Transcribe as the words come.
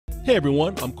Hey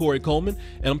everyone, I'm Corey Coleman,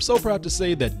 and I'm so proud to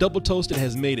say that Double Toasted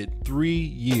has made it 3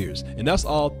 years, and that's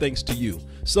all thanks to you.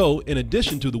 So, in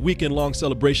addition to the weekend-long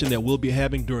celebration that we'll be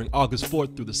having during August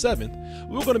 4th through the 7th,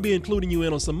 we're going to be including you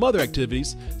in on some other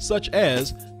activities, such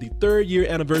as the 3rd year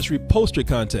anniversary poster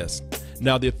contest.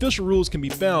 Now, the official rules can be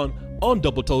found on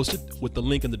Double Toasted with the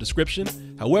link in the description.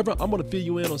 However, I'm going to fill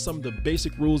you in on some of the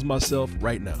basic rules myself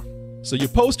right now. So your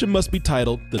poster must be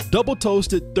titled the Double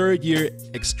Toasted 3rd Year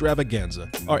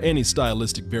Extravaganza, or any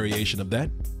stylistic variation of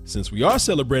that. Since we are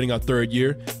celebrating our 3rd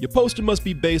year, your poster must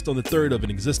be based on the third of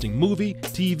an existing movie,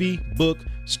 TV, book,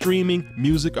 streaming,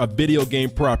 music, or video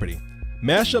game property.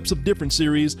 Mashups of different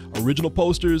series, original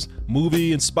posters,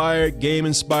 movie-inspired,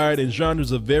 game-inspired, and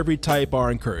genres of every type are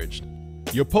encouraged.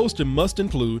 Your poster must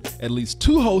include at least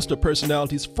 2 hosts or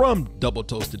personalities from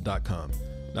DoubleToasted.com.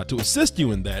 Now, to assist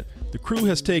you in that, the crew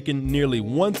has taken nearly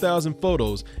 1,000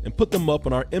 photos and put them up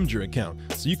on our Imgur account,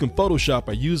 so you can Photoshop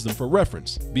or use them for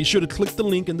reference. Be sure to click the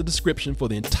link in the description for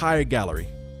the entire gallery.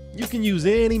 You can use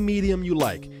any medium you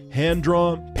like: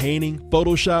 hand-drawn, painting,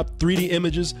 Photoshop, 3D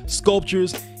images,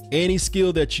 sculptures, any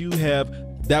skill that you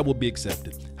have, that will be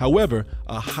accepted. However,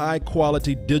 a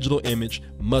high-quality digital image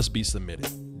must be submitted.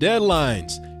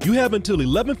 Deadlines: you have until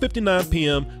 11:59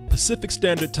 p.m. Pacific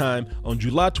Standard Time on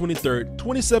July 23rd,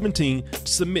 2017 to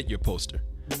submit your poster.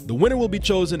 The winner will be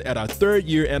chosen at our 3rd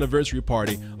year anniversary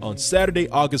party on Saturday,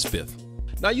 August 5th.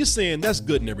 Now you're saying that's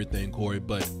good and everything, Corey,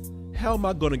 but how am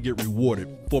I going to get rewarded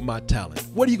for my talent?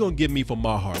 What are you going to give me for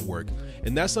my hard work?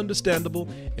 And that's understandable,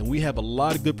 and we have a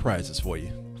lot of good prizes for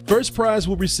you. First prize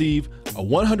will receive a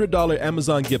 $100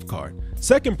 Amazon gift card.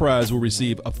 Second prize will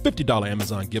receive a $50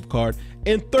 Amazon gift card,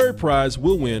 and third prize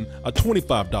will win a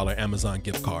 $25 Amazon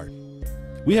gift card.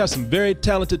 We have some very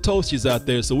talented Toasties out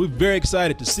there, so we're very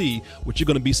excited to see what you're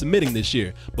going to be submitting this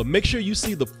year. But make sure you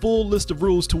see the full list of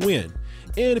rules to win.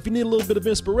 And if you need a little bit of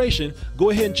inspiration,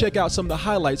 go ahead and check out some of the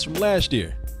highlights from last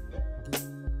year.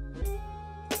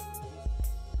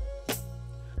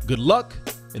 Good luck,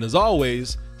 and as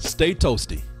always, stay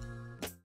toasty.